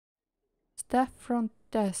Staff front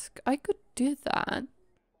desk. I could do that.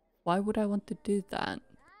 Why would I want to do that?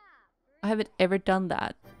 I haven't ever done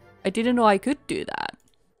that. I didn't know I could do that.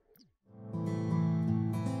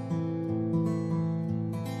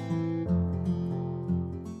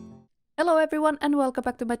 Hello everyone and welcome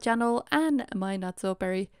back to my channel and my Not So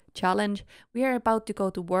Berry challenge. We are about to go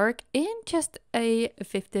to work in just a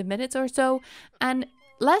 15 minutes or so, and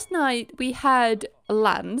last night we had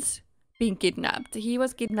Lance being kidnapped. He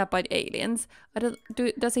was kidnapped by the aliens.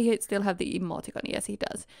 Does he still have the emoticon? Yes, he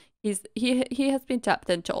does. He has been tapped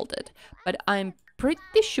and jolted, but I'm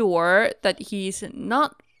pretty sure that he's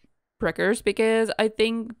not Prickers because I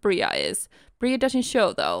think Bria is. Bria doesn't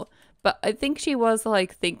show though. But I think she was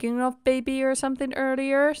like thinking of baby or something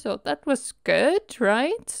earlier, so that was good,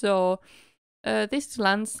 right? So this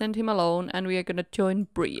Lance sent him alone and we are gonna join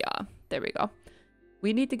Bria. There we go.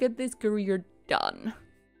 We need to get this career done.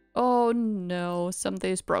 Oh no,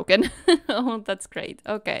 something is broken. Oh, that's great.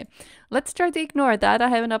 Okay, let's try to ignore that. I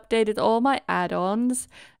haven't updated all my add-ons,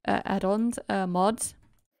 mods.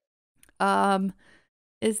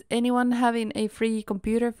 Is anyone having a free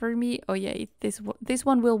computer for me? Oh yeah, this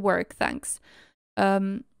one will work, thanks.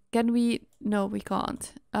 Can we? No, we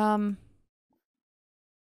can't.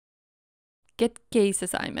 Get case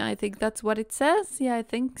assignment. I think that's what it says. Yeah, I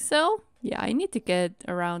think so. Yeah, I need to get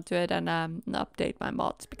around to it and update my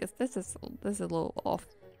mods because this is a little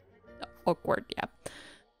awkward.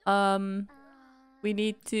 Yeah. We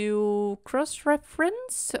need to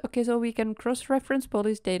cross-reference. Okay, so we can cross-reference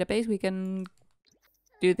police database. We can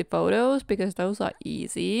do the photos because those are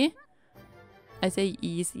easy. I say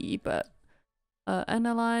easy, but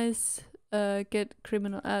analyze, get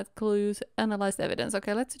criminal clues, analyze evidence.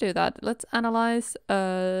 Okay, let's do that. Let's analyze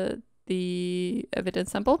the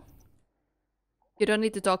evidence sample. You don't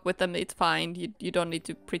need to talk with them, it's fine. You don't need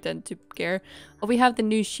to pretend to care. Oh, we have the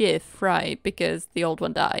new shift, right? Because the old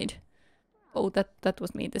one died. Oh, that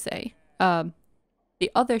was mean to say.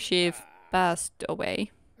 The other shift passed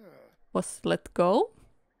away. Was let go?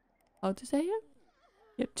 How to say it?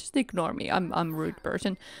 Yeah, just ignore me. I'm a rude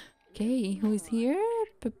person. Okay, who is here?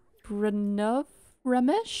 Pranav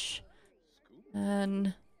Ramesh?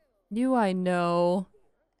 And you I know.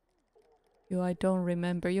 You I don't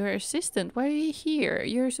remember. Your assistant. Why are you here?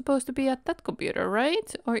 You're supposed to be at that computer,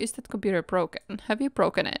 right? Or is that computer broken? Have you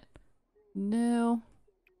broken it? No.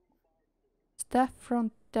 Staff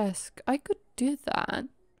front desk. I could do that.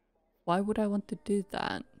 Why would I want to do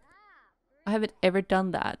that? I haven't ever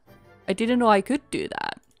done that. I didn't know I could do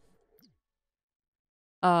that.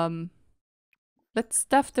 Let's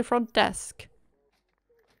staff the front desk.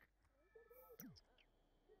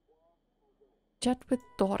 Chat with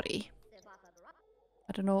Tori.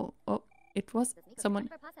 I don't know. Oh, it was someone.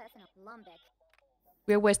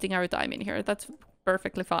 We're wasting our time in here. That's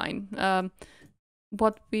perfectly fine.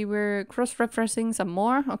 What we were cross-referencing some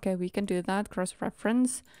more. Okay, we can do that.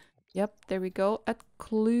 Cross-reference. Yep, there we go. Add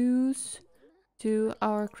clues to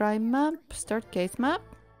our crime map. Start case map.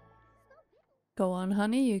 Go on,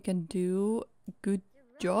 honey. You can do good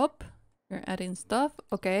job. You're adding stuff.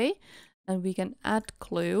 Okay. And we can add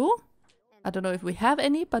clue. I don't know if we have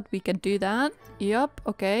any, but we can do that. Yup.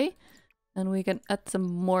 Okay. And we can add some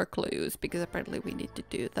more clues because apparently we need to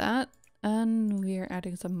do that. And we're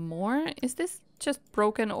adding some more. Is this just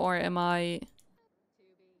broken or am I...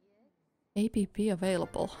 APP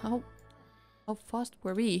available? How fast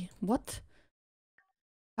were we? What?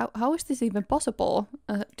 How is this even possible?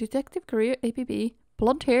 Detective career APB.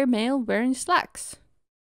 Blonde hair male wearing slacks.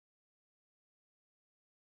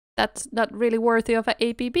 That's not really worthy of an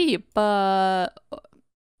APB, but...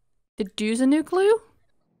 Did you use a new clue?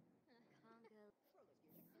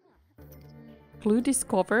 Clue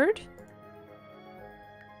discovered?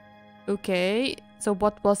 Okay, so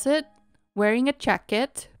what was it? Wearing a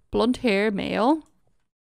jacket, blonde hair male.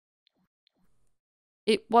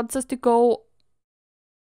 It wants us to go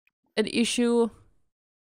and issue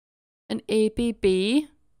an APB.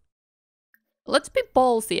 Let's be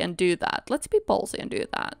ballsy and do that. Let's be ballsy and do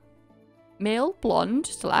that. Male, blonde,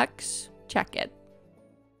 slacks, jacket.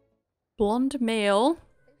 Blonde male,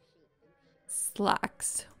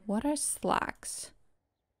 slacks. What are slacks?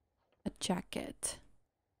 A jacket.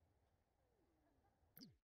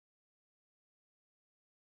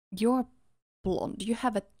 You're blonde. You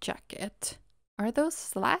have a jacket. Are those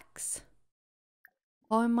slacks?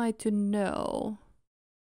 How am I to know?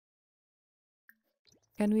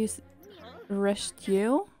 Can we arrest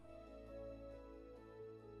you?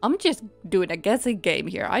 I'm just doing a guessing game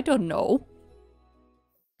here. I don't know.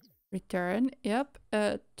 Return. Yep.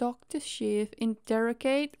 Talk to chief.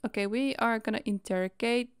 Interrogate. Okay, we are gonna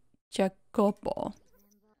interrogate Jacopo.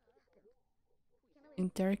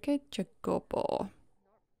 Interrogate Jacobo.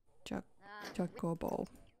 Jacobo.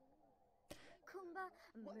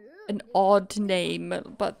 An odd name,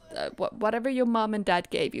 but whatever your mom and dad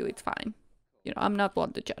gave you, it's fine. You know, I'm not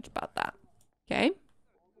one to judge about that. Okay?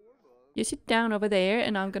 You sit down over there,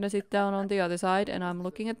 and I'm gonna sit down on the other side, and I'm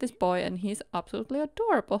looking at this boy, and he's absolutely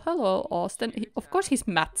adorable. Hello, Austin. Of course he's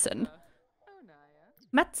Matson.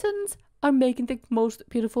 Matsons are making the most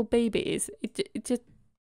beautiful babies. It's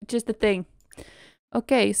just a thing.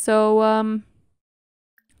 Okay, so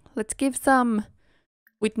let's give some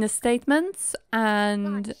witness statements,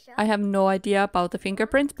 and I have no idea about the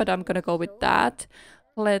fingerprints, but I'm gonna go with that.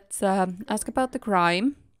 Let's ask about the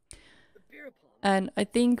crime. And I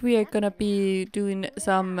think we are gonna be doing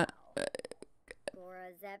some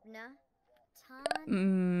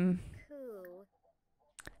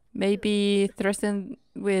maybe threaten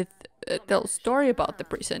with tell story about the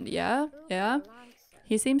prison. Yeah.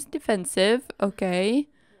 He seems defensive. Okay.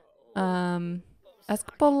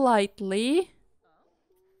 Ask politely.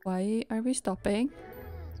 Why are we stopping?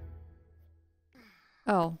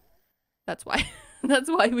 Oh, that's why. That's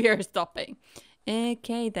why we are stopping.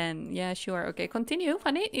 Okay then, yeah, sure. Okay, continue,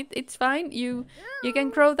 honey. It's fine. You can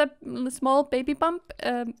grow that small baby bump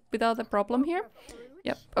without a problem here.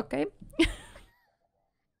 Yep. Okay.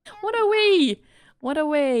 What a way! What a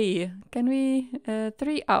way! Can we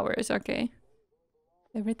 3 hours? Okay.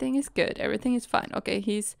 Everything is good. Everything is fine. Okay,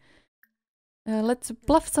 he's. Let's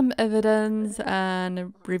bluff some evidence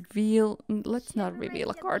and reveal. Let's not reveal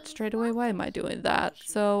a card straight away. Why am I doing that?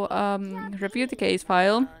 So review the case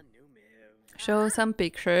file. Show some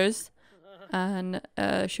pictures and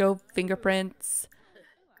show fingerprints.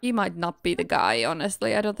 He might not be the guy,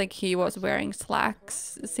 honestly. I don't think he was wearing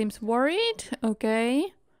slacks. Seems worried.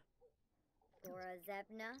 Okay.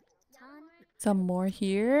 Some more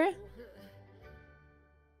here.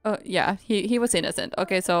 Oh, yeah, he was innocent.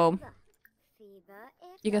 Okay, so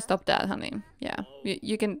you can stop that, honey. Yeah,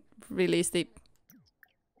 you can release the...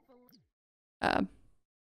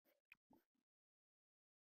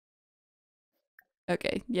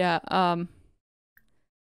 Okay, yeah,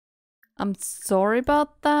 I'm sorry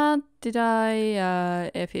about that. Did I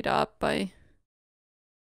F it up? I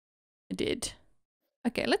did.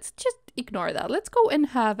 Okay, let's just ignore that. Let's go and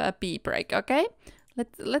have a pee break, okay?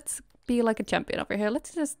 Let's be like a champion over here.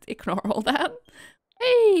 Let's just ignore all that.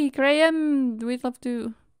 Hey, Graham, we'd love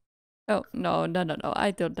to... Oh, no.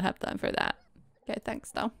 I don't have time for that. Okay,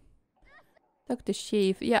 thanks though. Talk to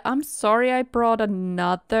Chief. Yeah, I'm sorry I brought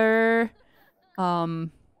another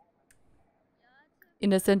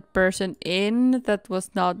innocent person in. That was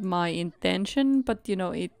not my intention, but you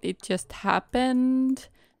know, it just happened.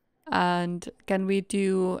 And can we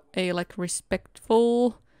do a like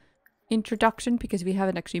respectful introduction, because we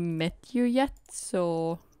haven't actually met you yet,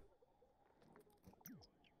 so...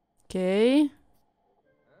 Okay.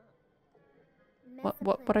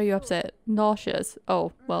 What are you upset? Nauseous.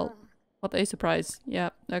 Oh, well, what a surprise. Yeah,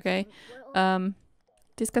 okay.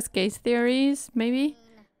 Discuss case theories, maybe?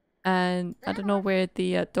 And I don't know where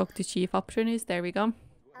the talk to chief option is. There we go.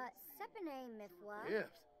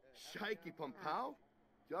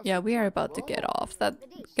 Yeah, we are about to get off.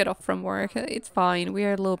 Get off from work. It's fine. We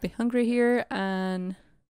are a little bit hungry here, and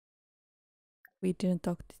we didn't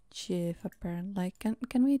talk to chief apparently.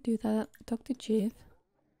 Can we do that? Talk to chief.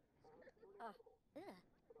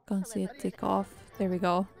 Can't see it tick off. There we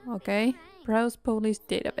go. Okay. Browse police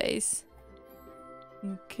database.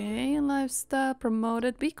 Okay, lifestyle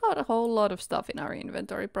promoted. We got a whole lot of stuff in our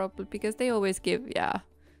inventory probably because they always give, yeah,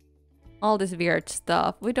 all this weird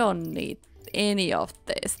stuff. We don't need any of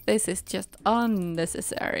this. This is just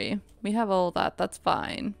unnecessary. We have all that. That's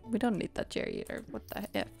fine. We don't need that chair either. What the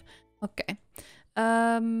F? Okay.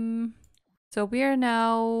 So we are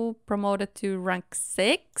now promoted to rank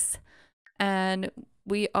 6 and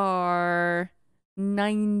we are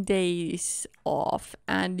 9 days off,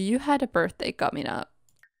 and you had a birthday coming up.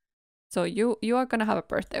 So you are gonna have a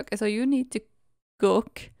birthday. Okay, so you need to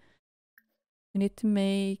cook. You need to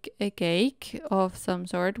make a cake of some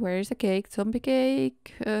sort. Where is a cake? Zombie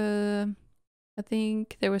cake? I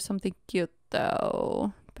think there was something cute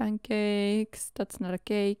though. Pancakes. That's not a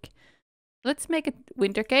cake. Let's make a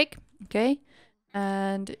winter cake, okay?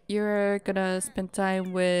 And you're gonna spend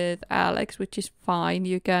time with Alex, which is fine.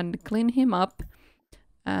 You can clean him up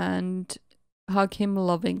and hug him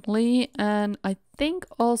lovingly. And I think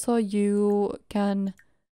also you can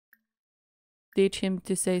teach him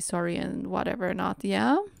to say sorry and whatever not.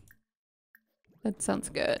 Yeah? That sounds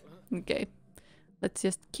good. Okay. Let's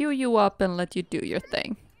just queue you up and let you do your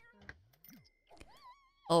thing.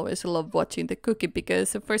 always love watching the cookie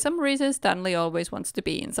because for some reason Stanley always wants to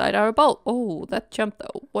be inside our bowl. Oh, that jump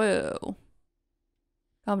though. Whoa.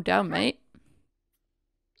 Calm down, mate.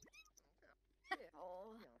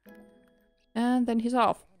 And then he's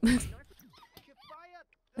off.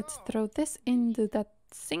 Let's throw this into that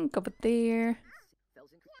sink over there.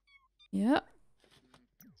 Yeah.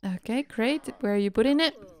 Okay, great. Where are you putting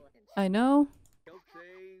it? I know.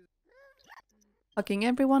 Hugging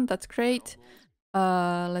everyone, that's great.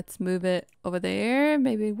 Let's move it over there.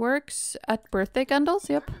 Maybe it works. At birthday candles,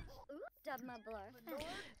 yep.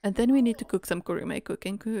 And then we need to cook some gourmet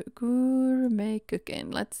cooking. Gourmet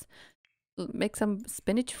cooking. Let's make some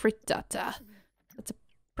spinach frittata. That's a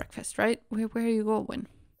breakfast, right? Where are you going?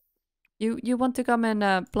 You want to come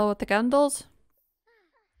and blow out the candles?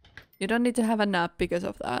 You don't need to have a nap because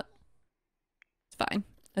of that. It's fine.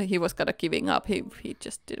 He was kind of giving up. He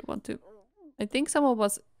just didn't want to. I think someone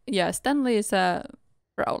was... Yeah, Stanley is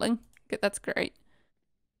growling. Okay, that's great.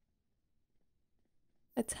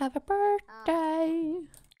 Let's have a birthday.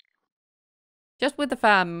 Just with the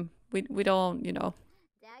fam. We don't, you know.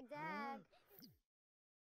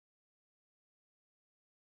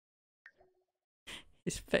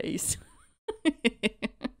 His face.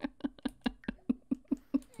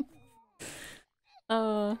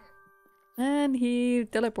 And he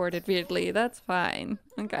teleported weirdly. That's fine.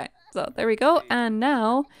 Okay, so there we go. And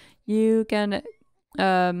now you can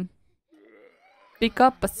pick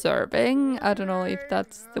up a serving. I don't know if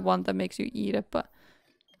that's the one that makes you eat it, but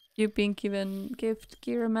you've been given gift.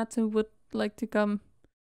 Kira Matsu would like to come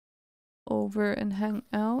over and hang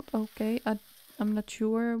out. Okay, I'm not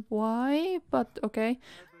sure why, but okay.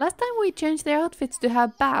 Last time we changed their outfits to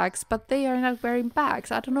have bags, but they are not wearing bags.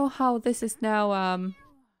 I don't know how this is now,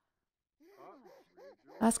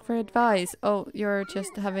 ask for advice. Oh, you're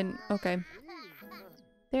just having... Okay.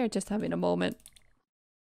 They're just having a moment.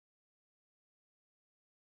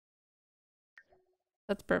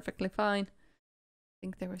 That's perfectly fine. I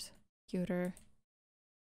think there was cuter.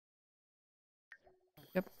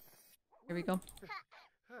 Yep. Here we go.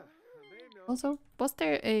 Also, was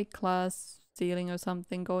there a glass ceiling or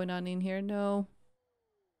something going on in here? No.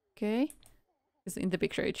 Okay. Because in the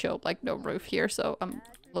picture it showed like no roof here, so I'm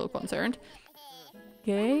a little concerned.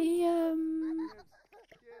 Okay,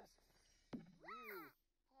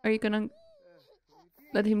 are you gonna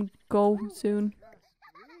let him go soon?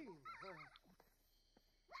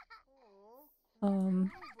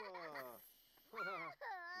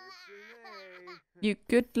 You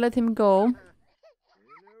could let him go.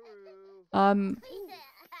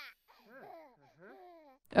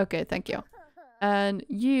 Okay, thank you. And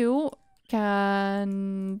you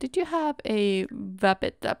can... Did you have a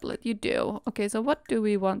Vapid tablet? You do. Okay, so what do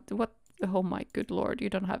we want? What? Oh my good lord, you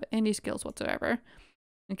don't have any skills whatsoever.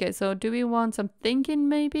 Okay, so do we want some thinking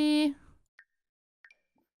maybe?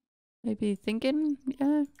 Maybe thinking?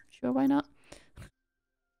 Yeah, sure, why not?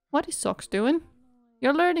 What is Socks doing?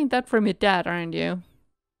 You're learning that from your dad, aren't you?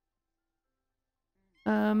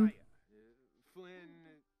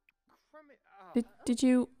 Did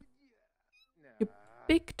you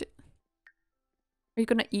picked... Are you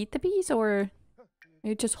gonna eat the piece or are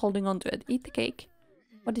you just holding on to it? Eat the cake.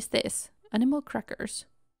 What is this? Animal crackers.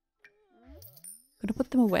 Gonna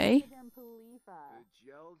put them away.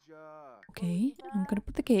 Okay, I'm gonna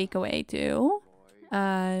put the cake away too.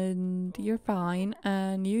 And you're fine.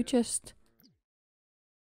 And you just...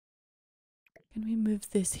 Can we move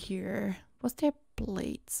this here? Was there a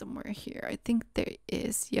plate somewhere here? I think there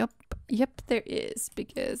is. Yep. Yep, there is.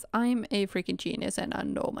 Because I'm a freaking genius and I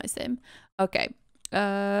know my sim. Okay.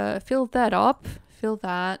 Fill that up. Fill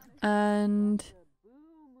that. And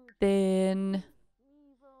then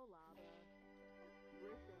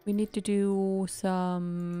we need to do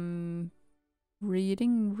some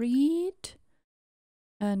reading. Read.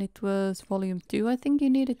 And it was volume 2 I think you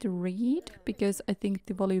needed to read, because I think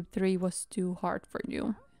the volume 3 was too hard for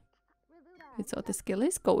you. Okay, so the skill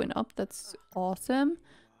is going up. That's awesome.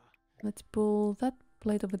 Let's pull that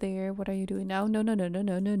plate over there. What are you doing now? No, no, no, no,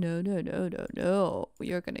 no, no, no, no, no, no, no.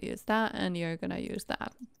 You're gonna use that and you're gonna use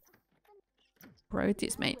that.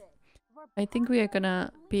 Priorities, mate. I think we are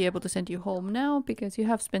gonna be able to send you home now because you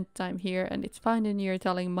have spent time here and it's fine, and you're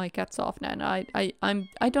telling my cats off now. And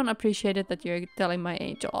I don't appreciate it that you're telling my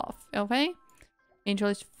Angel off, okay? Angel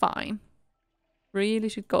is fine. Really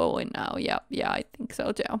should go in now. Yeah, I think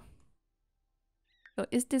so too. So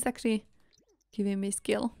is this actually giving me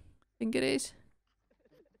skill? I think it is.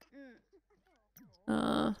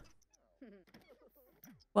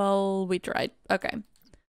 Well, we tried. Okay.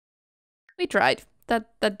 We tried. That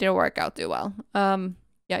didn't work out too well.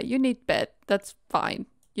 Yeah, you need bed. That's fine.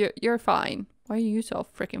 You're fine. Why are you so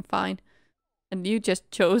freaking fine? And you just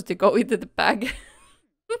chose to go into the bag.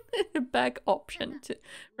 The bag option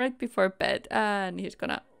right before bed. And he's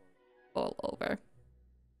gonna fall over.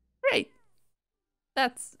 Great.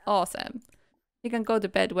 That's awesome. You can go to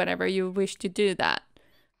bed whenever you wish to do that.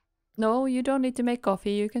 No, you don't need to make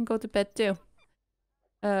coffee. You can go to bed too.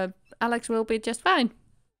 Alex will be just fine.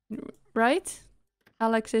 Right?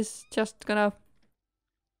 Alex is just gonna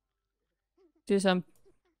do some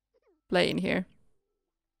playing here.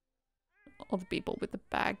 All the people with the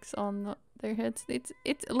bags on their heads.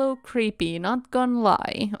 It's a little creepy, not gonna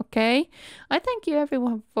lie, okay? I thank you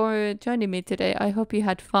everyone for joining me today. I hope you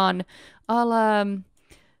had fun. I'll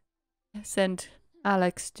send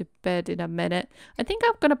Alex to bed in a minute. I think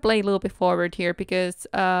I'm gonna play a little bit forward here because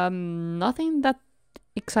nothing that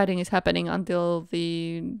exciting is happening until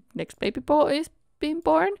the next baby boy is being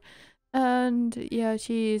born. And yeah,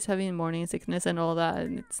 she's having morning sickness and all that,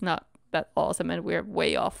 and it's not that awesome, and we're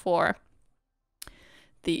way off for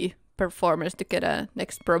the performers to get a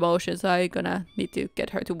next promotion, so I'm gonna need to get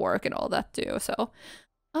her to work and all that too. So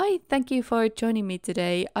I thank you for joining me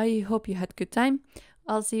today. I hope you had a good time.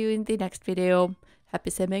 I'll see you in the next video.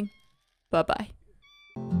 Happy simming. Bye bye.